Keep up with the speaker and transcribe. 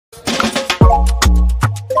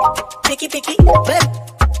picky, picky, babe.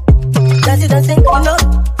 Dancing, dancing, you know.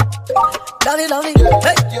 Lovey, lovey,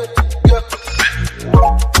 hey.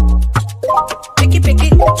 Picky, picky,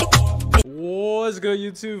 picky. What's good,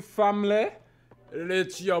 YouTube family?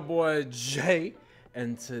 It's your boy Jay,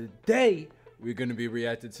 and today we're gonna be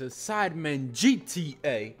reacting to Sidemen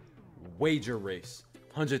GTA Wager Race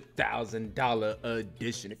 $100,000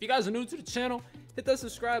 edition. If you guys are new to the channel, hit that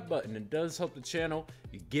subscribe button. It does help the channel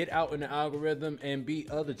get out in the algorithm and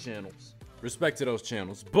beat other channels. Respect to those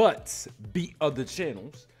channels, but beat other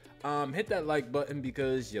channels. Hit that like button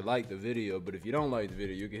because you like the video, but if you don't like the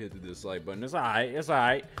video, you can hit the dislike button. It's alright, it's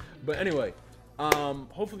alright. But anyway,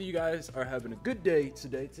 hopefully you guys are having a good day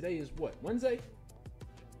today. Today is what, Wednesday?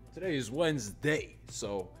 Today is Wednesday.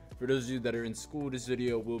 So for those of you that are in school, this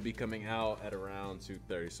video will be coming out at around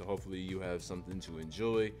 2:30. So hopefully you have something to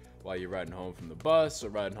enjoy while you're riding home from the bus or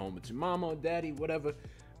riding home with your mama or daddy, whatever.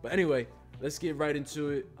 But anyway, let's get right into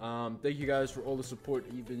it. Thank you guys for all the support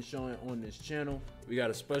that you've been showing on this channel. We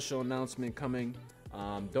got a special announcement coming.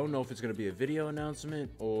 Don't know if it's going to be a video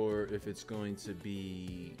announcement or if it's going to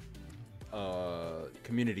be a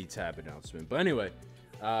community tab announcement. But anyway,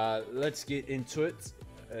 let's get into it.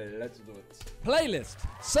 Let's do it. Playlist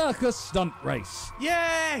Circus Stunt Race.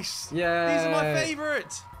 Yes! Yeah. These are my favourite.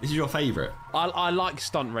 This is your favourite. I like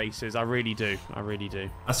stunt races. I really do. I really do.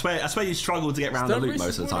 I swear you struggle to get around the loop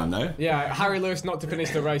most of the time, though. Yeah, Harry Lewis not to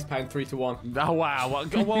finish the race, paying 3-1. Oh wow.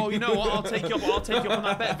 Well, you know what? I'll take you up on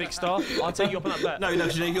that bet, Vic Star. I'll take you up on that bet. No, you're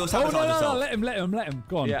Oh, sabotaging yourself. let him.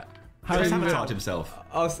 Go on. Yeah. Harry sabotaged himself.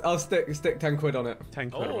 I'll stick 10 quid on it. 10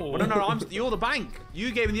 quid. Oh. Well, no, you're the bank. You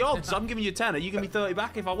gave me the odds. I'm giving you 10. You give me 30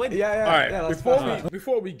 back if I win. Yeah. All right. Yeah,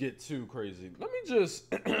 before we get too crazy, let me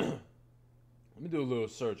just let me do a little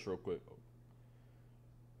search real quick.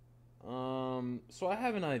 So I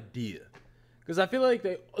have an idea, because I feel like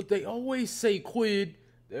they always say quid,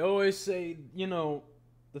 they always say, you know,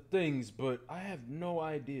 the things, but I have no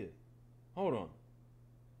idea. Hold on.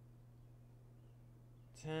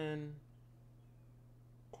 10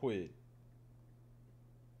 quid.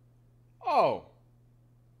 Oh,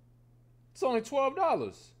 it's only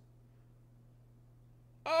 $12.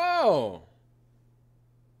 Oh,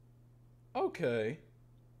 okay.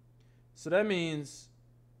 So that means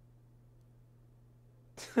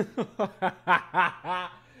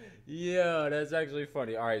yeah, that's actually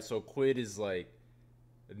funny. All right, so quid is like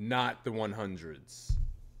not the 100s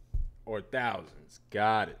or thousands.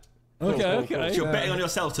 Got it. Okay. So you're betting on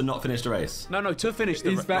yourself to not finish the race. No, to finish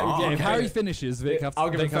the race. If Harry finishes, Vic has to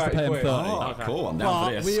pay him 30. Oh, cool. I'm down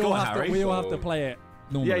for this. We all have to play it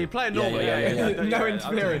normally. Yeah, you play it normally. Yeah. No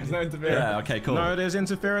interference. Yeah, okay, cool. No, there's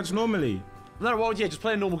interference normally. No, well, yeah, just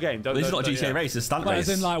play a normal game. This is not a GTA race, it's a stunt race.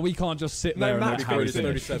 As in, like, we can't just sit there and match let Harry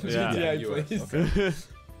finish. 37 GTA, please. Okay.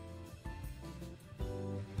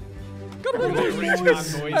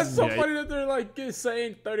 That's so funny that they're like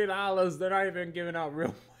saying $30. They're not even giving out real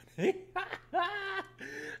money.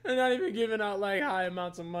 They're not even giving out like high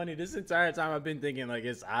amounts of money. This entire time I've been thinking like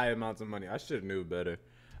it's high amounts of money. I should have knew better.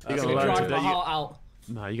 You're gonna learn today.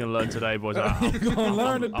 No, you're gonna learn today, boys. You're gonna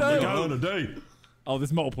learn today. today. Oh,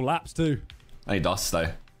 there's multiple laps too. Hey, DOS though.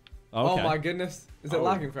 Okay. Oh my goodness. Is it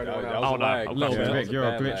lagging for anyone else? Oh no. Vic, you're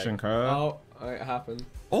glitching, cuz. Oh, it happened.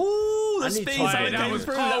 Oh, the I need speed to- that that came was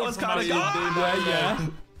through. cold That was from kind of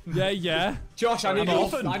Yeah. Josh, I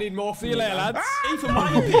need more. See you later, lads. Ethan, why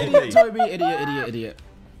are you pitting me? Toby, idiot.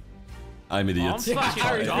 I'm idiot. I'm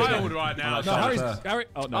fucking dialed right now. No, Harry.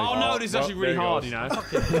 Oh no. Oh no, this is actually really hard, you know.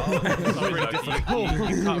 It's really difficult.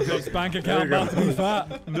 His bank account about to be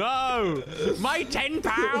fat. No, my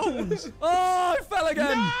 £10. Oh, I fell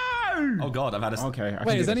again. Oh god, I've had a... Okay.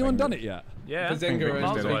 Wait, has anyone done it yet? Yeah.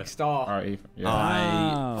 Bazinga is big star. Alright, Ethan. Yeah.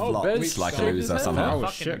 I flopped like a loser somehow. Oh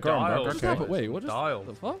shit, go on, bro. No, Okay. but wait, what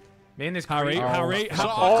the fuck? Me and this Harry. So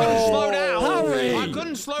I couldn't slow down. Harry. I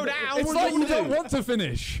couldn't slow down. It's What like do you I don't do? want to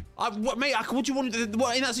finish. Mate, what do you want?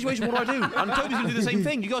 What, in that situation, what do I do? I'm totally going to do the same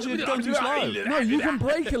thing. You guys are going too slow. No, you can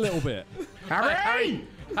brake a little bit. Harry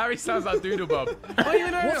sounds like Doodle Bob.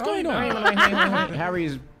 What's going on?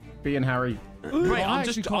 Harry's being Harry. Mate, I'm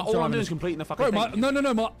actually just can't all drive I'm doing in is completing the fucking Bro, thing.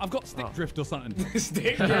 no, I've got stick drift or something.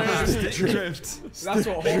 Stick drift. That's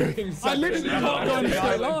what Hawking said. I literally can't go in a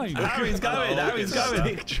straight line. Harry's going.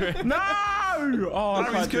 Stick drift. No! Oh,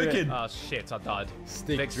 Harry's cooking. Oh shit, I died.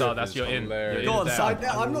 Stick Vic Star, drift that's is your in. hilarious. Go on, son.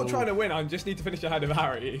 I'm not trying to win. I just need to finish ahead of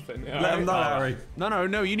Harry, Ethan. Let him know, Harry.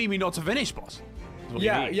 No, you need me not to finish, boss.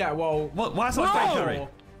 Yeah, well... What? Why is that fake, Harry?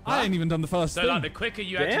 I ain't even done the first So thing. like the quicker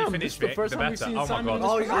you Damn, actually this finish is the Vic, first the time we've better. seen Oh my Simon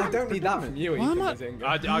god. in this I don't need that from you, Ethan.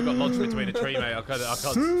 I got lodged between a tree, mate. I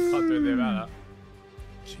can't do anything about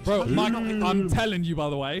that. Bro, Mike, I'm telling you, by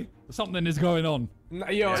the way, something is going on. No,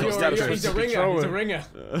 he's a ringer. He's a ringer.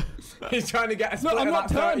 He's trying to get a split I'm of not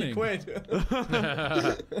that 30 turning.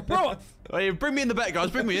 quid. Bro, Hey, bring me in the bet, guys.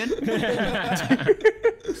 Bring me in.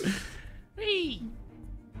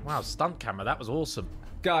 Wow, stunt camera. That was awesome.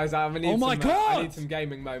 Guys, I need Oh my some, God! I need some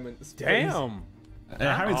gaming moments. please. Damn.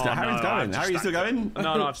 Harry's no, going. I've Harry's still going?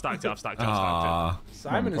 No, I've stacked it.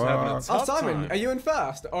 Simon is having a tough Oh, Simon, time. are you in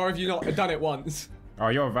first, or have you not done it once? Oh,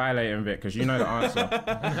 you're violating Vic because you know the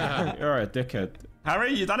answer. You're a dickhead.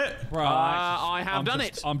 Harry, you done it? bro, I have done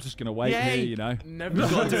it. it. I'm just gonna wait Yay. here, you know. Never Got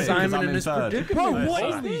to got do it Simon because I'm in in this third. predicament. Bro, what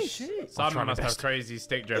is Holy this? shit. Simon must have crazy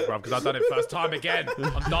stick drift, bro, because I've done it first time again.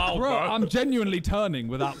 I'm dialed, Bro, bro. I'm genuinely turning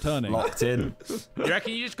without turning. Locked in. You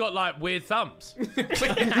reckon you just got like weird thumbs?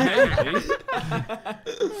 Maybe.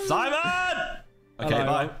 Simon! Okay, Hello.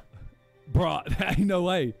 bye. Bro, ain't no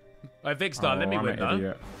way. Hey, Vic Star, let me I'm win an though.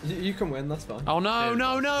 idiot. You can win, that's fine. Oh no,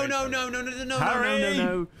 no, no, no, no, no, no, no, no, Harry!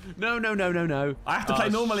 no, no, no, no, no, no. I have to play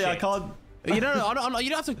normally, I shit. can't. You know, you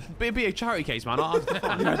don't have to be a charity case, man. I have to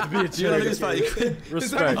fun. You know, lose 30 quid.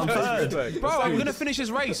 Respect. I'm third. Bro, I'm gonna finish this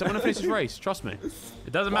race. I'm gonna finish this race. Trust me.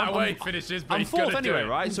 It doesn't matter where he finishes, but I'm he's fourth gonna anyway, do it,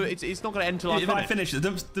 right? So it's not gonna end till I If I finish.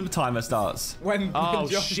 finish, the timer starts. When Oh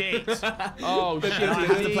Josh- shit! Oh shit! I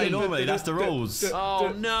have to play normally, that's the rules.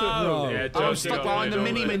 Oh no! Yeah, I'm stuck behind the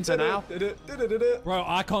mini minter now. Bro,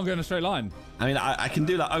 I can't go in a straight line. I mean, I can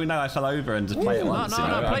do like, oh no, I fell over and just play it once. No,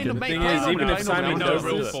 you know? play I can- mate. thing is, even if We Simon know does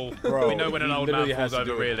real this, fall. bro, We know when an he old literally man has falls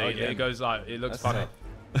to over. do it Really, again. it goes like it looks funny.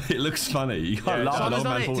 It looks funny. You can't laugh at an old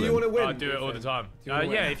man falling. Do you want to win? I do it all the time. you wanna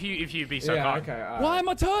Yeah, win? if you be so Yeah, kind. okay. alright. Why am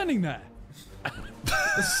I turning there?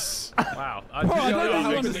 Wow. Bro, I don't know even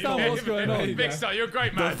how understand what's going on. Big Star, you're a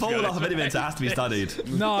great The man. fall off of mini minter has to be studied.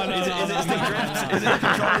 No. Is it stick drift? Is it a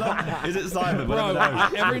controller? Is it Simon? Bro, We'll never know.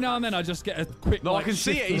 every now and then I just get a quick. No, I like, can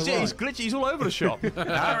see shift it. to He's the right. glitchy. He's all over the shop.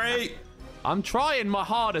 Harry! I'm trying my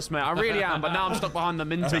hardest, mate. I really am, but now I'm stuck behind the I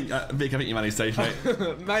minter. think, Vic, I think your money's safe, mate.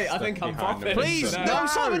 Mate, I think I'm popping. Please, no,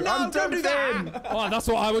 Simon, no, don't do that. Oh, that's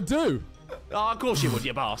what I would do. Oh, of course you would,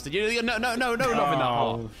 you bastard. No, love in that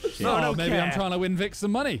heart. Oh, maybe I'm trying to win Vic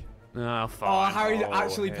some money. Oh, Oh, fine. Harry's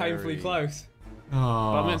actually painfully close.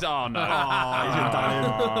 Oh no.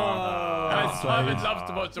 Simon loves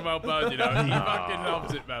to watch the well burn, you know. He fucking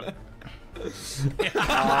loves it, man. That's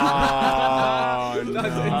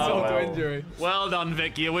insult to injury. Well done,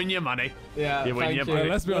 Vic. You win your money. Yeah, You win thank your you. money.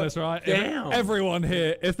 Let's be honest, right? Damn. Everyone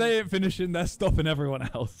here, if they ain't finishing, they're stopping everyone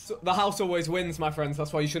else. The house always wins, my friends.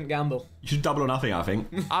 That's why you shouldn't gamble. You should double or nothing, I think.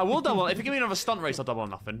 I will double. If you give me another stunt race, I'll double on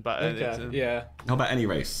nothing. But Okay, yeah. How about any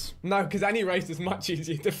race? No, because any race is much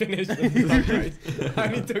easier to finish than a stunt race. I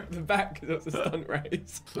only took the back because it was a stunt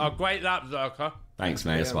race. Oh, great lap, Zerka. Thanks,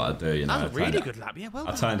 mate. That's what I do, you know. That was a really good lap. Yeah, well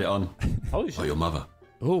I done. turned it on. Holy Oh, your mother.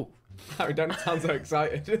 Oh. Harry, don't sound so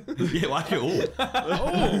excited. Yeah, why you all?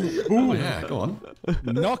 Oh, yeah, go on.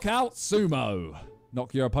 Knockout sumo.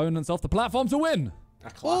 Knock your opponents off the platform to win. A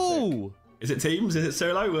classic. Oh, Is it teams? Is it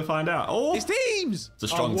solo? We'll find out. Oh, it's teams. it's a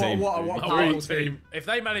strong team. What a Oh, powerful team. If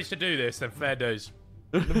they manage to do this, then fair dues.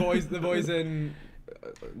 The boys in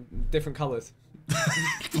different colours.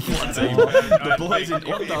 What team? The boys in...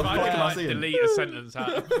 What the fuck am I seeing? Delete a sentence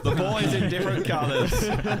out. The boys in different colours.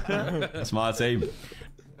 That's my team.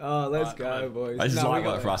 Oh, let's go, boys. This is No, we light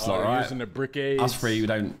got work for it. us, lot, right? Using the brickades. Us three, we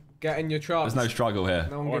don't... Get in your trucks. There's no struggle here.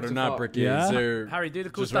 No one Or gives they're a not fuck. bricades. Yeah? They're Harry, do the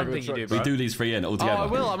cool just stunt regular thing you do, trucks. bro. We do these three in all Oh, together. I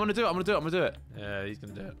will. I'm gonna do it. Yeah, he's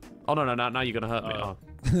gonna do it. Oh no, now you're gonna hurt me. Oh.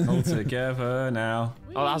 All together now.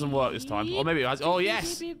 Oh, that hasn't worked this time. Or maybe it has. Oh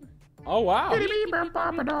yes. Oh, wow.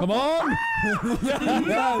 Come on.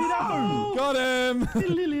 Yes. Got him.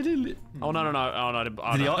 Oh no. Oh no.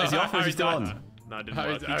 Is he off or is he still on? No, it didn't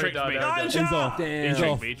work. He tricked me. He's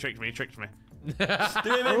off. He tricked me. He tricked me.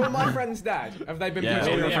 Are all my friends dead? Have they been Yeah,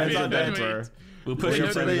 pushed all your in? friends yeah, are dead, yeah. bro. We'll push him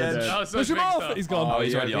to friends the are edge. dead. Oh, so Push him big off. stuff. He's gone. Oh,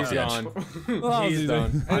 he's already he's off the edge. gone. Oh, He's easy.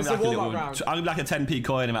 done. And it's a like a warm-up little- round. I'm like a 10p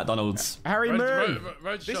coin in McDonald's. Harry, move!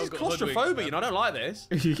 This This is claustrophobic, you know. I don't like this.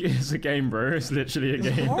 It's a game, bro. It's literally a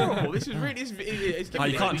game. Horrible. This is really. It's Oh,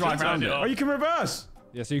 you can't drive around it. Oh, you can reverse.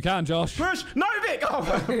 Yes, you can, Josh. Push. No, Vic. Oh,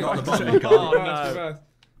 Not the bottom, you can't. Reverse.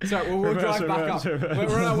 So we'll Reverse, drive back up. reverse.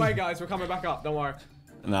 We're on our way, guys. We're coming back up. Don't worry.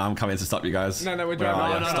 No, I'm coming to stop you guys. No, we're Where driving.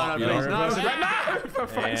 are you? No, Stop you. For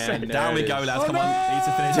fuck's sake. Down we go, lads. Come on. Need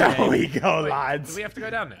to finish the There game. we go, Do lads. we have to go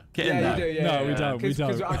down there? Get in Yeah, you there. do. Yeah, No, we don't, we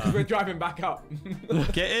don't. Because we're driving back up.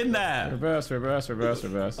 Get in there. Reverse. All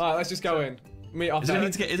right, let's just go in. Meet up Is there there.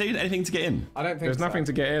 anything to get in? I don't think There's so. nothing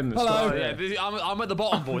to get in. Hello. Yeah, I'm at the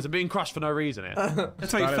bottom, boys. I'm being crushed for no reason here.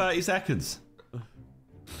 Let's wait 30 seconds.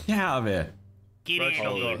 Get out of here. Got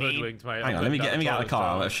hoodwinked, mate. Hang on, let me get out of the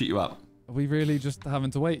car. I'll shoot you up. Are we really just having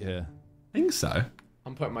to wait here? I think so.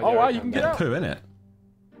 I'm putting my. Oh wow, you can get out. Poo, innit?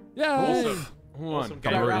 Yeah. Awesome. Hold on. Awesome. Okay,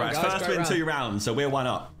 Great round, right. guys, First great win round. 2 rounds, so we're 1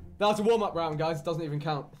 up. That's a warm-up round, guys. It doesn't even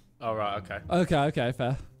count. All right. Okay. Okay,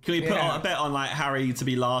 fair. Can we put a bet on like Harry to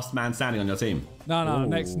be last man standing on your team? No,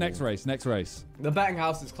 next race. The betting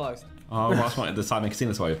house is closed. Oh, I just wanted the Sidemen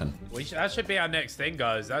Casino to open. That should be our next thing,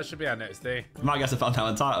 guys. That should be our next thing. Might get a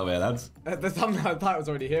thumbnail title here, lads. The thumbnail title's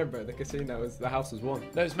already here, bro. The casino the house was won.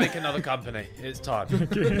 Let's make another company. It's time.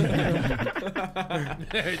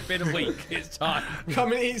 It's been a week. It's time.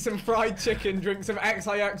 Come and eat some fried chicken, drink some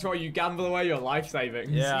XIX while you gamble away your life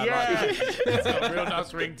savings. Yeah. It's got a real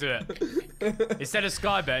nice ring to it. Instead of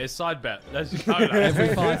Sky Bet, it's Side Bet. Let's just go. Every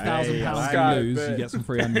 £5,000 Sky you lose, bet. you get some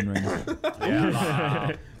free onion rings.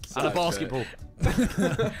 Yeah. And a basketball.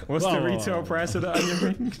 What's the retail price of the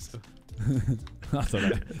onion rings? I don't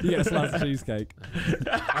know. You get a slice of cheesecake.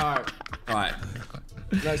 Alright, Right.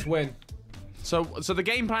 let's win. So the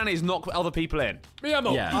game plan is knock other people in. Yeah.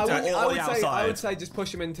 I would say just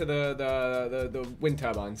push them into the wind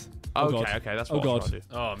turbines. God. Okay, that's Oh, what God. I do.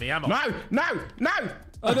 Oh, me ammo. No!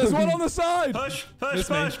 Oh, there's one on the side. Push! Miss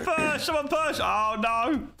me. Someone push! Oh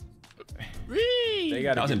no! They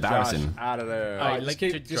gotta That was get embarrassing. Josh out of there. Alright, just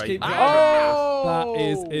keep Oh! That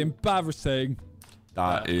is embarrassing.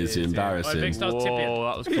 That is Oh, Big embarrassing. Star's tipping. Whoa,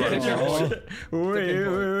 that was close.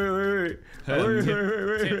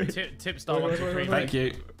 Tip Star 1, 2, 3. Thank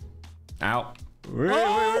you. Out.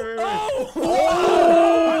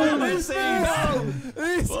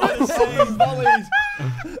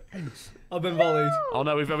 I've been volleyed. Oh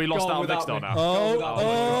no, we lost Go on out on Big without Star me. now.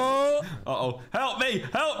 Oh. Uh-oh. Help me,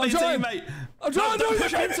 trying. teammate! I'm trying to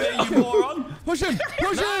Push into it, you moron! push him.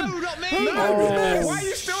 Push him. Not me! Why are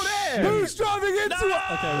you still there? Who's driving into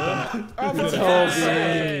it? Okay, we're done.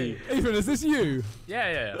 Toby. Ethan, is this you?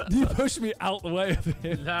 Yeah. You pushed me out the way of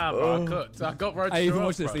him. Nah, bro, I cooked. I got road Hey, Ethan, to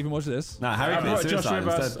watch this. Ethan, watch this. Nah, Harry I brought committed Josh suicide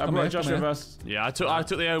with us. instead. I Come brought here, Josh come with here. us. Yeah, I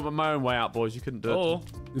took my own way out, boys. You couldn't do it. Oh.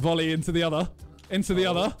 Volley into the other. Into the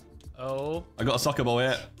other. Oh. I got a soccer ball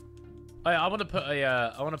here. Hey, I want to put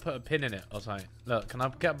a pin in it or something. Look, can I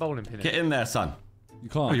get a bowling pin in Get it? in there, son. You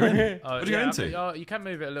can't. You're in. Oh, What do you go into? Oh, you can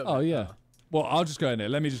move it a little Oh, bit. yeah. Well, I'll just go in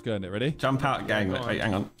it. Let me just go in it. Ready? Jump out, gang. Wait,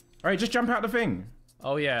 hang on. Alright, just jump out the thing.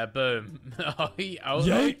 Oh, yeah, boom. Oh, yeah.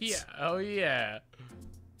 Yikes. Oh, yeah.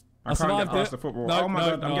 I can't survived get past it. the football. No, Oh my no,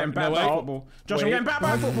 god, I'm no, getting bad no, by wait. football. Josh, I'm getting bad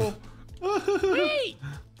by football. Wait.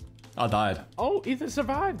 I died. Oh, Ethan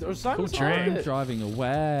survived. Or Simon Cool survived. driving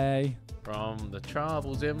away. From the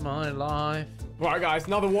troubles in my life. Right, guys,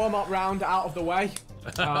 another warm-up round out of the way.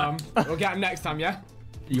 We'll get them next time, yeah?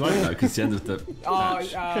 You won't know because the end of the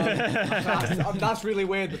match. That's really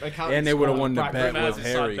weird that they can't. And they would've won the bet Man's with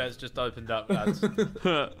side Harry. bet's just opened up, lads.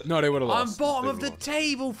 No, they would have lost. bottom They of the would've lost.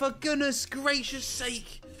 table, for goodness gracious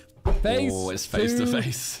sake. Face Oh, it's face to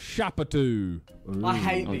face. Shapatu. I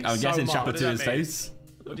hate these I'm so guessing much. Chapper does 2 that is mean? face.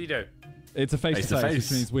 What do you do? It's a face-to-face, Face-to-face.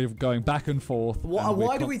 which means we're going back and forth. and we're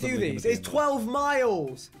Why do we do constantly these? gonna It's be 12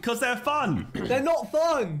 miles. Because they're fun. They're not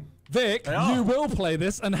fun. Vic, are. you will play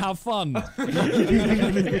this and have fun.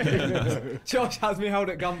 Josh has me held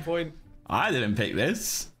at gunpoint. I didn't pick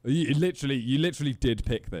this. You literally did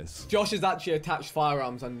pick this. Josh has actually attached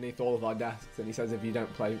firearms underneath all of our desks, and he says if you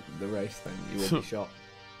don't play the race, then you will be shot.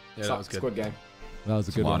 Yeah, that was good. Squid Game. That was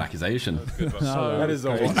a good Wild one. accusation. No, That is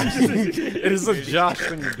a it is a Josh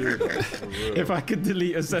thing to do. Though, for real. If I could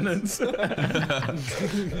delete a sentence. What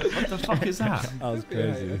the fuck is that? That was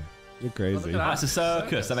crazy. You're crazy. That's a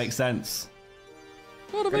circus. That makes sense.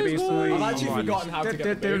 What a Maybe it's baseball. the- I've actually forgotten how to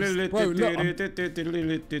get the boost.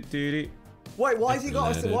 Wait, why has he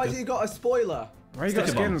got a spoiler? Why you got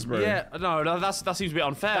skins, bro? Yeah, no, that seems a bit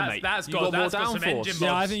unfair, mate. That's You got more some engine downforce.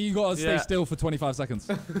 Yeah, I mods. think you got to stay Yeah. still for 25 seconds.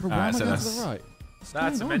 Why am I so going to that's- the right? What's That's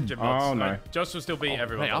going some on? engine mods. Oh, no. Right. Josh will still beat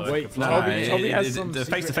everyone. mate, by the way. Wait, Good Toby, fun. Toby has some the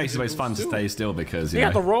face-to-face is always fun to stay still because He you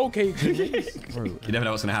got the know, roll cage. you never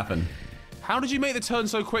know what's going to happen. How did you make the turn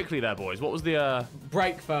so quickly there, boys? What was the...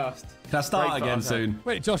 Break first. Can I start Break again fast, soon?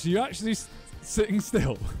 Wait, Josh, are you actually sitting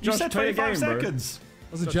still? You Josh, said play a 25 game, bro. seconds.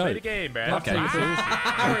 That was a Josh, play the joke. game, man. Okay.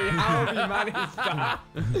 Harry, how have you managed that?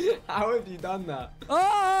 How have you done that?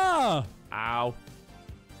 Ah! Ow.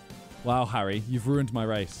 Wow, Harry, you've ruined my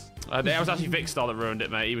race. That was actually Vic Star that ruined it,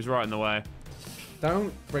 mate. He was right in the way.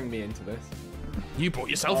 Don't bring me into this. You brought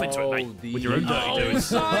yourself into it, mate. the- With your own dirty doings.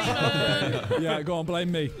 Simon! Yeah, go on,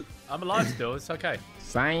 blame me. I'm alive still. It's okay.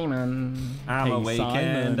 Simon. I'm Hey, awake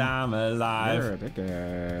and Simon. I'm alive. You're the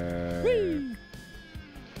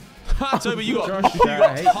guy. Toby, you got Josh,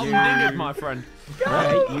 I hate humdinged, you. my friend. I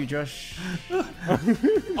hate you, Josh.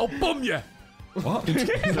 I'll bum you. What?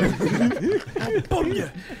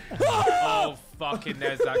 Oh, fucking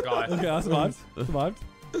there's that guy. Okay, I survived. Survived.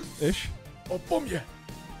 Ish. I'll bomb you.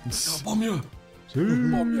 Bomb you.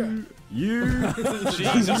 Bomb you. You.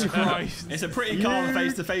 Jesus Christ. It's a pretty calm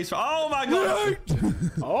face-to-face. Oh my god.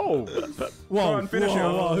 Oh. Whoa, on, finish it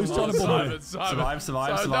whoa, off. who's trying to bomb me?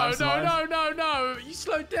 Survive. No. You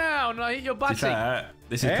slow down. I hit your To be butty. fair,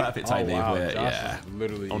 this is perfect timing. wow. Where, Josh yeah. is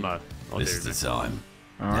literally. Oh no. This is the time.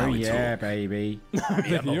 Oh we yeah, talk. baby.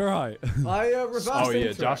 Vicky, you're right. I reversed Oh yeah,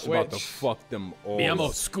 into Josh it, is about to which fuck them all. Mi amo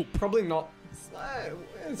up. Scoop. probably not.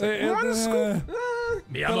 One scoop.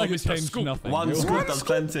 Mi I feel amo like it Mr. changed Scoop. nothing. One scoop does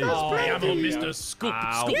plenty. Mi amo Mr. Scoop.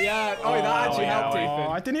 Scoop. Yeah. Oh, that actually helped, Oh,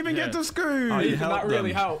 Ethan. I didn't even get to scoop. you Ethan, helped that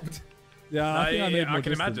really them. helped. Yeah, I think I made more I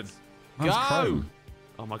can imagine. distance. Mine's Go. chrome.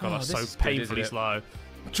 Oh my god, that's this so is painfully good, painfully isn't slow.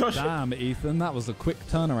 Josh, Damn, Ethan, that was a quick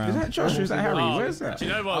turnaround. is that Josh? Is that Harry? Oh, Where's that? Do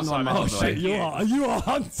you know what, I'm not Simon? mad, Oh by the way. shit, you are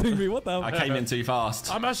hunting me. What the hell? I came in too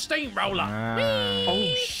fast. I'm a steamroller. Ah.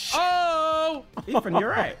 Oh! Ethan, you're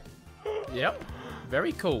right. Yep.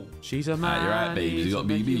 Very cool. She's a man. You're right, baby. You got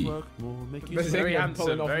BB. Very Ziggman handsome,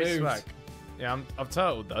 pulling off very moves. swag. Yeah, I've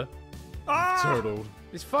turtled though. Turtle.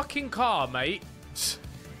 This fucking car, mate.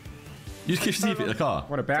 You just keep sleeping in the car.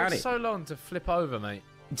 What about Took it? so long to flip over, mate.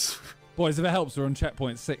 Boys, if it helps, we're on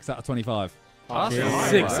checkpoint 6 out of 25. That's Yeah. alright,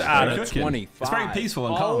 6 right? out Very of cooking. 25. It's very peaceful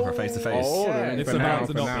and calm for face-to-face. Oh, It's for about now, to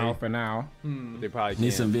for not now. be. For now. They probably Need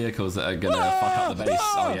can't. some vehicles that are gonna fuck up the base.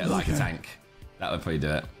 Oh yeah, like a tank. That would probably do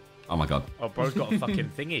it. Oh my god. Oh, bro's got a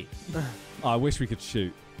fucking thingy. I wish we could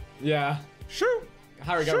shoot. Yeah. Shoot.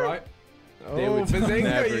 Harry, go right. They Oh, would Bazinga,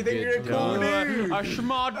 never you think get you're a cool drunk. dude? A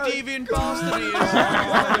smart deviant bastard.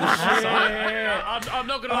 I'm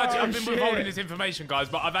not gonna lie to you. I've been withholding this information, guys,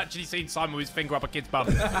 but I've actually seen Simon with his finger up a kid's bum.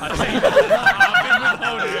 I've been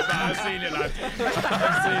withholding it, but I've seen it, lad.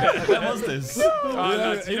 I've seen it. Where was this? Oh,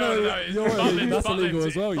 no, you know, it's you're Butlins, that's Butlins. illegal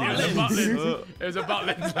as well, you know. Butlins. It was a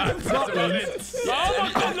Butlins, lad. It was a Butlins. Oh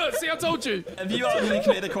my god, look, see, I told you. Have you actually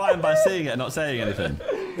committed a crime by seeing it and not saying anything?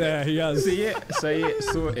 Yeah, he has. See it, say it,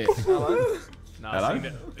 sort it. No, Hello? I've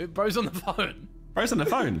seen it. Bro's on the phone. Bro's on the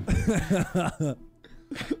phone.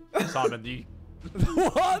 Simon, you.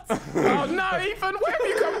 What? Oh no, Ethan, where have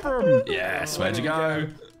you come from? Yes, where'd you go?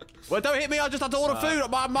 Well, don't hit me. I just had to order food.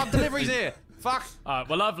 My delivery's here. Fuck. Alright,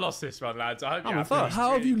 well, I've lost this one, lads. I hope you're happy. first.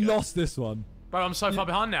 How have you lost this one? Bro, I'm so far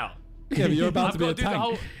behind now. Yeah, but you're about I've to be got a to do the tank.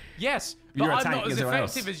 whole. Yes, but You're a I'm tank not as as everyone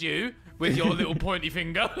effective else. as you with your little pointy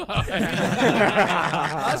finger. So you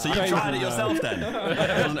tried it yourself then?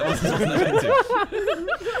 It wasn't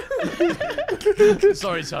effective.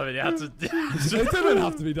 Sorry, Simon. You had to. It didn't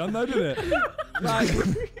have to be done though, did it?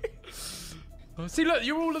 See, look,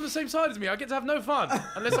 you're all on the same side as me. I get to have no fun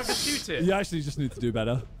unless I can shoot it. You actually just need to do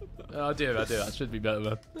better. I do. I should be better,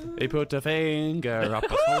 man. He put a finger up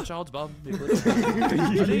a small child's bum. I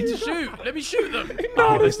need to shoot. Let me shoot them.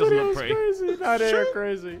 Oh, this doesn't look pretty. No, they're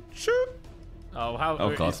crazy. Shoot. Oh, how?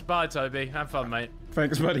 Oh, God. It's bye, Toby. Have fun, mate.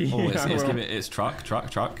 Thanks, buddy. Oh, I will. it's truck.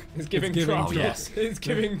 It's giving giving truck. Oh, yes. It's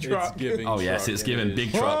giving truck. Giving Oh yes, truck, it's it giving is.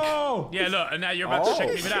 big truck. Oh! Yeah, look, and now you're about to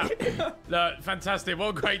check me out. Look, fantastic.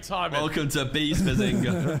 What a great time. Welcome to Beast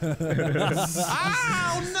Bazinga.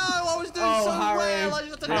 Ow, no. I was doing so Harry. well. I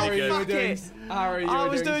just had to Harry, you not were fuck doing. it. Harry, you I were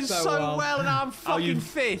was doing so well, and now I'm fucking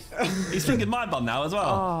fifth. He's thinking my bum now as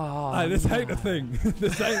well. Hey, this ain't a thing.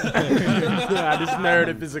 This ain't a thing. Yeah, this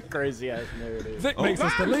narrative is a crazy ass narrative. Vic makes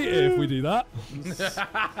us delete it if we do that.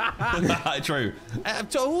 True.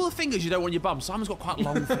 To all the fingers you don't want your bum, Simon's got quite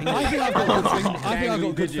long fingers. I think I've got good, I think I've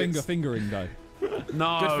got good digits. fingering though.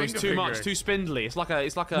 No, Good it's finger too much, fingering. too spindly. It's like a.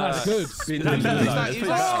 That's good. Is that better, It's though? like, It's it's pretty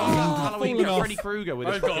like strong. Halloween Falling off. Freddy Krueger with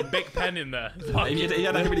I've his got a big pen in there. If you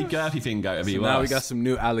had a really girthy finger, it'd be So worse. now we got some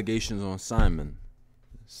new allegations on Simon.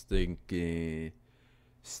 Sticking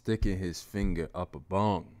his finger up a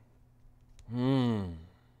bong.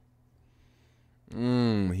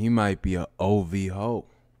 He might be a OV hoe.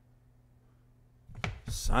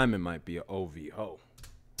 Simon might be a OV hoe.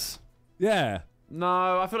 Yeah.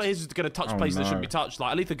 No, I feel like his is going to touch Oh, places that no. shouldn't be touched.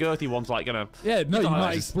 Like, at least the girthy one's like going to. Yeah, no, you No,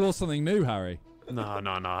 might just- explore something new, Harry. No, I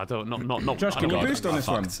don't. Not. Josh, I can don't we like boost on this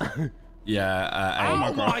one? Yeah.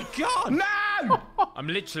 Oh my god! No! I'm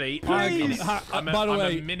literally. Please. I'm By the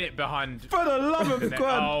way, a minute behind. For the love of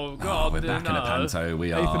God! Oh God! We're back in a no. panto.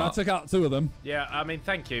 We are. Ethan, I took out 2 of them. Yeah, I mean,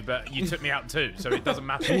 thank you, but you took me out too, so it doesn't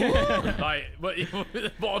matter. Like, what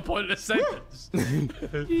a pointless sentence.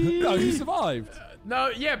 No, you survived. No,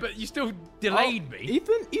 yeah, but you still delayed me.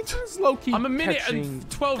 Ethan's low key. I'm a minute and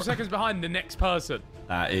 12 seconds behind the next person.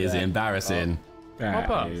 That is embarrassing. That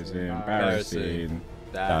Hopper. is embarrassing.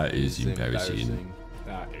 That is embarrassing.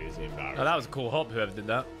 That is embarrassing. Oh, that was a cool hop, whoever did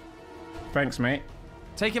that. Thanks, mate.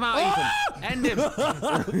 Take him out, Ethan. End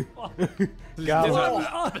him.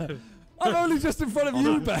 I'm only just in front of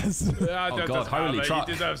you, Bez. Yeah, Oh, God, holy truck.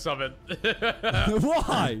 You deserve something.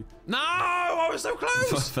 Why? No, I was so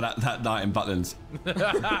close. For that night in Butlins.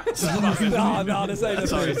 No, this ain't the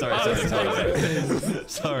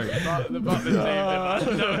Sorry. The Butlins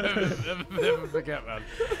team. Never forget, man.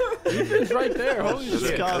 Ethan's right there. Holy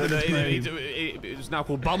shit. It's now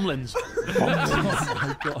called Bumlins.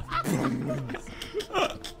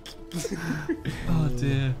 Oh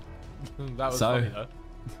dear. That was So- funny, though.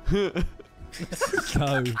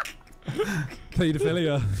 So,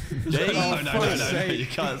 paedophilia. No, you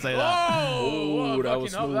can't say that. Oh, that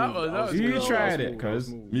was smooth. That was You smooth. tried it, cuz.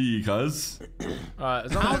 Me, cuz. Alright,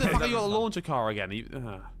 as long How as the fuck I are you got to launch a car again?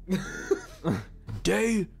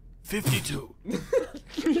 Day 52.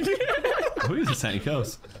 Who is this Santa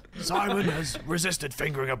Claus? Simon has resisted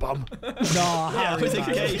fingering a bum. Nah, Harry, Was it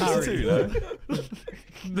man, gay Harry. too, though?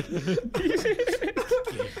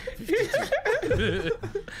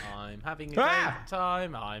 I'm having a great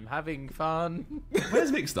time. I'm having fun.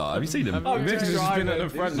 Where's Vic Star? Have you seen him? Vic's just been at the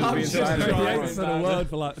front, just I'm being just silent. He driving. ain't said a word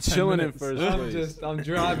for like 10 Chilling in minutes. first place. I'm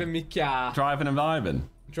driving me car. Driving and vibing.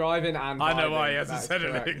 Driving and I know vibing, why he hasn't that's said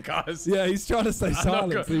correct. anything, guys. Yeah, he's trying to stay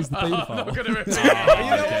silent. So he's the I'm not paedophile. going to repeat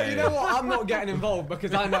it. You know what? I'm not getting involved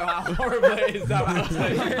because I know how horrible it is that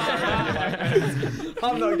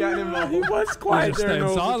I'm not getting involved. He was He's quiet just there. staying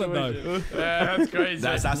No silent situation. though. Yeah, that's crazy.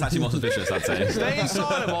 That's actually more suspicious, I'd say. Staying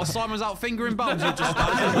silent while Simon's out fingering bums. You're just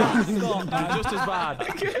just as bad.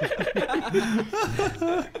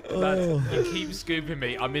 Lads, you keep scooping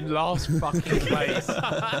me. I'm in last fucking place.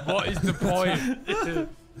 What is the point?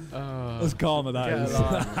 That's karma,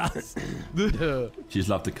 that is. She's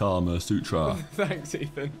loved the Karma Sutra. Thanks,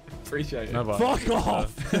 Ethan. Appreciate it. No, but Fuck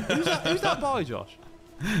off! Who's that by, Josh?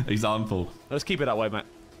 Example. Let's keep it that way, mate.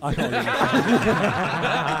 I can't even.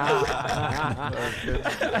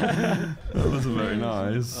 That wasn't very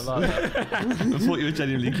nice. I like that. I thought you were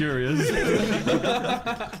genuinely curious.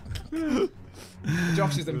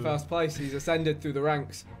 Josh is in first place. He's ascended through the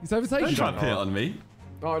ranks. He's overtaken Don't try you. to pin it on me.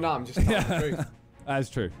 Oh no, I'm just telling the truth. That's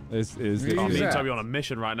true. It's I'm Who's meeting that? Toby on a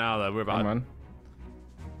mission right now, though. We're Come about. on.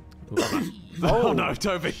 Oh no,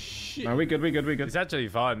 Toby. No, we good. It's actually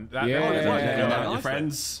fine. That Yeah. that was like Yeah. good. Go out with your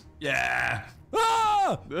friends. Yeah.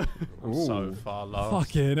 Ah! So far lost.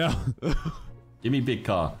 Fucking hell. Give me big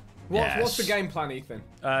car. What's the game plan, Ethan?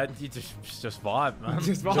 You just vibe, man.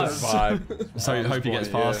 Just vibe. Just vibe. So you hope he gets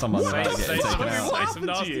point, past yeah. someone Say, without say, getting some, taken out. say some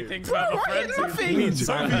nasty things about my friends.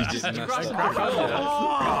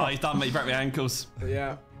 Oh, he's done me. He broke my ankles.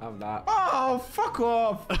 Yeah, have that. Oh, fuck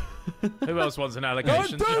off. Who else wants an Don't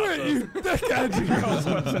allegation? do it, you dickhead!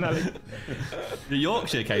 The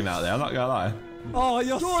Yorkshire came out there, I'm not gonna lie. Oh,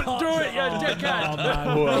 you're such do it, you dickhead. Oh,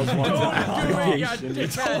 man. Who else wants an Do it, you allegation?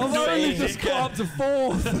 dickhead. I've only just got up to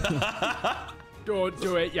 4th. Don't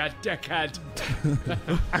do it, you dickhead.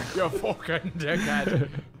 You fucking dickhead.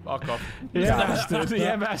 Fuck off. Yeah, bastard.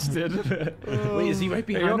 Yeah, bastard. Wait, is he right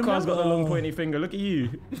behind Your him? car's got the long pointy finger. Look at you.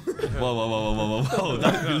 Whoa.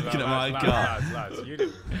 Don't be looking at my car. Lads,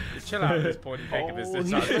 you chill out with this point finger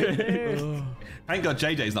business. Thank God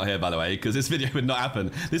JJ's not here, by the way, because this video would not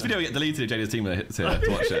happen. This video would get deleted if JJ's team were here to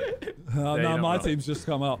watch it. No, you're my not team's just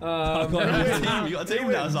come up. I've got You got a team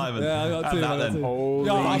now, Simon. Yeah, I got a Have team. that I got a then. team. Holy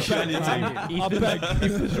Yeah, I shit. beg, man. I beg.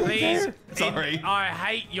 Please. Sorry. I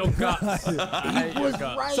hate your guts. I hate your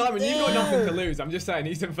guts. Simon, you've got nothing to lose. I'm just saying,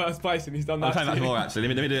 he's in first place and he's done I'm that. playing to back you. more, actually.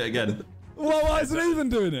 Let me do it again. Well, why isn't even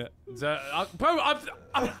doing it? Bro,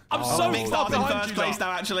 I'm so Mixed up in behind first you place lot.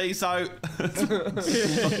 now, actually, so...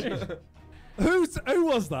 Who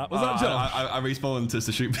was that? Was that Josh? I respawned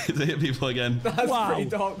to shoot to hit people again. That's Wow. pretty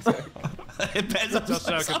toxic. It depends, I'm Just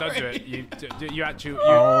so Circa, don't do sorry. it. You actually.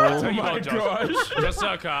 I tell you my what, Josh. Just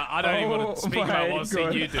Circa, I don't even want Oh to speak about what I've seen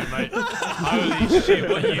my you do, mate. Holy shit,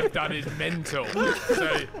 what you've done is mental.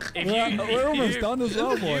 So if We're almost done as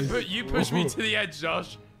well, boys. you push me to the edge,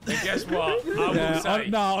 Josh. And guess what? I will Yeah, say.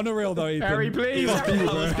 no, on a real though, Ethan. Harry, please. I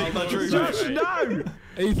will speak my truth. Josh, no.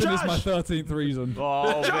 Ethan is my 13th reason.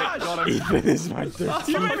 Oh, Josh. Ethan is my third.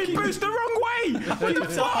 You made me boost the wrong way. I'm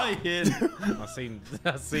dying. I've seen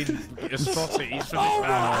atrocities from Oh, this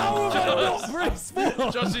man. how have I not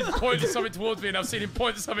respawned? Josh is pointing something towards me, and I've seen him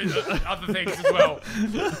point to something other things as well.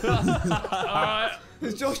 Alright.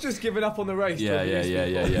 Has Josh just given up on the race? Yeah.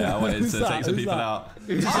 I wanted Who's to that? take some Who's people that? out.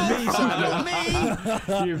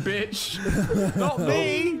 You bitch. Not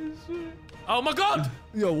me. Oh my god!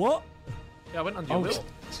 Yo, what? Yeah, I went under your wheel.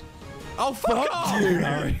 Oh fuck off. You,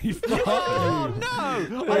 Harry. Fuck Oh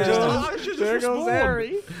you. no. I just There goes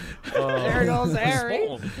Harry. There goes Harry.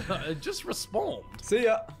 Respawn. Just respawned. See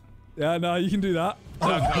ya. Yeah, no, you can do that. You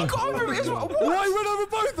got over it as well. Why went over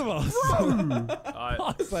both of us? Alright. For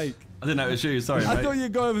fuck's sake. I didn't know it was you. Sorry, I mate. thought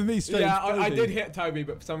you'd go over me straight. Yeah, I Toby. did hit Toby,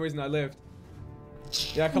 but for some reason I lived.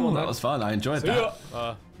 Yeah, come on, That then. was fun. I enjoyed that.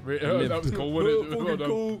 That was cool, wasn't it? Fucking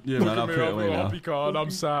cool. Yeah, man, I'll put it away now. Happy card, I'm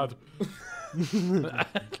sad.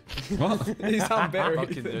 What? You sound very.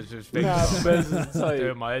 Fucking just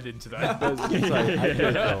doing my head into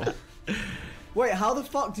that. Wait, how the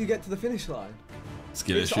fuck do you get to the finish line?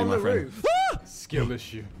 Skill It's issue, on my the friend. roof. Skill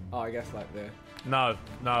issue. Oh, I guess like there. No.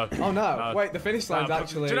 Oh no! Wait, the finish line's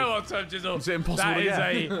actually. Do you know what, Tom Jizzle? Is it impossible to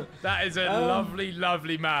get? That is a lovely,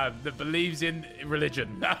 lovely man that believes in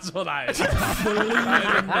religion. That's what that is. That is a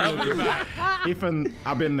lovely man. Ethan,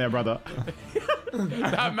 I've been there, brother.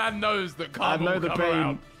 That man knows that I karma know will the come pain.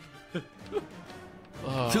 around.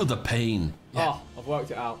 Feel the pain. Oh, I've worked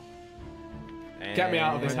it out. Get me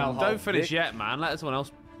out of this hellhole. Don't finish yet, man. Let someone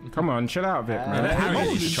else. Come on, chill out, Vic, man. Harry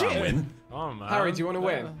needs to try and win. Oh man. Harry, do you want to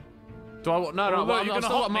win? Do I? No, Well, look, I've you're still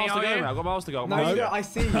gonna got miles to hop me, go, are man. you? I've got miles to go. No, you don't. I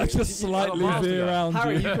see you. I just slightly veer around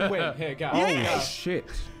Harry, you. you can win. Here, go. Oh, shit.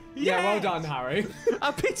 Yeah, well done, Harry.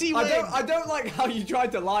 A pity win. I don't like how you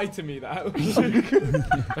tried to lie to me though.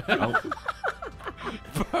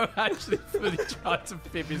 Bro actually fully tried to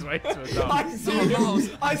fib his way to a dunk.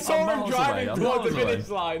 I saw him miles driving away, I'm towards the miles away. finish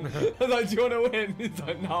line. I was like, do you want to win? He's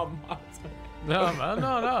like, no, I'm not. No, man,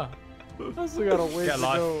 no. I still got a way Get to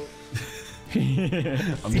life. go.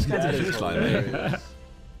 I'm just going to the finish line, mate.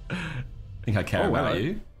 I think I care about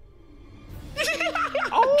you.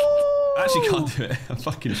 I actually can't do it. I'm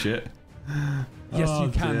fucking shit. Yes, you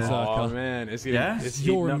can, Oh Zerka. man, it's getting, Yeah? it's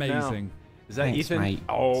You're heating up now. amazing. Is that Thanks, Ethan? mate.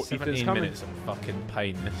 Oh, Ethan's 17 coming. minutes of fucking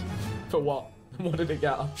pain. This. For what? What did it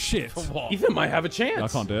get us? Shit. What? Ethan might have a chance. I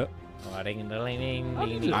can't do it. Alright, Go oh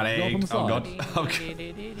up god. on Oh god.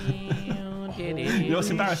 You know what's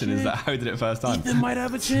embarrassing is that Harry did it first time. Ethan might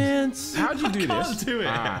have a chance. How'd you do Can't this? do it.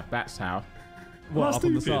 Ah, that's how. What, up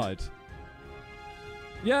on the stupid. side?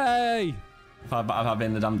 Yay! I've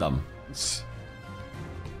been the dum dum.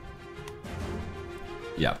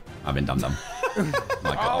 Yeah, I've been dum dum.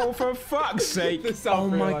 My god. Oh, for fuck's sake. The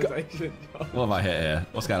self-realization. What have I hit here?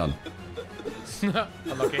 What's going on?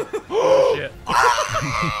 Unlucky. Oh, shit.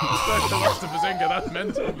 First I lost to Bazinga, that's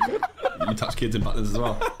mental. You touch kids and buttons as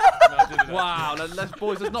well. Wow, let's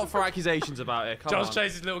boys. Let's not throw accusations about it. Come Josh on.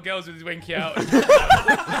 chases little girls with his winky out.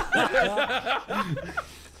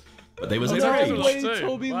 But they was Oh, his no, age. wait. Wait, too.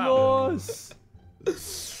 Toby Wow. lost.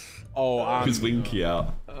 Oh, I'm, His winky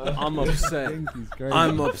out. I'm upset. He's great.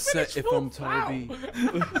 I'm upset if I'm Toby.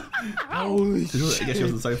 Holy I guess he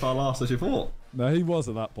wasn't so far last as you thought. No, he was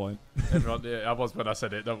at that point. Everyone, yeah, I was when I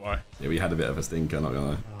said it, don't worry. Yeah, we had a bit of a stinker, not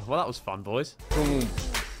gonna lie. Well, that was fun, boys. Boom.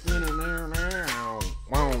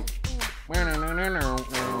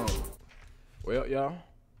 Well, y'all.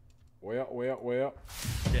 Well.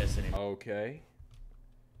 Yes, anyway. Okay.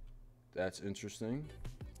 That's interesting.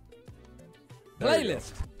 There we go.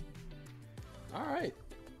 Playlist. All right.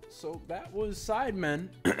 So that was Sidemen.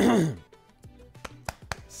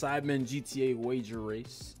 Sidemen GTA Wager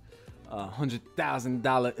Race.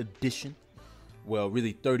 $100,000 edition. Well,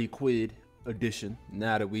 really 30 quid edition.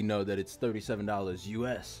 Now that we know that it's $37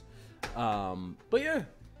 US. But yeah.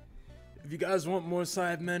 If you guys want more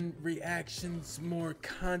Sidemen reactions, more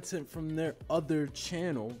content from their other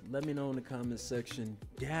channel, let me know in the comment section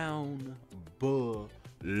down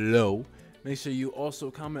below. Make sure you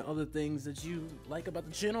also comment other things that you like about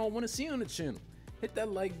the channel or want to see on the channel. Hit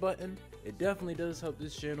that like button. It definitely does help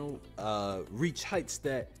this channel reach heights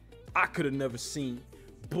that I could have never seen.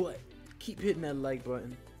 But keep hitting that like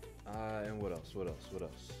button. And what else?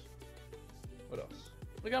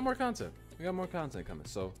 We got more content. We got more content coming.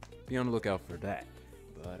 So be on the lookout for that.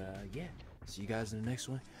 But yeah, see you guys in the next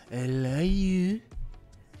one. I love you.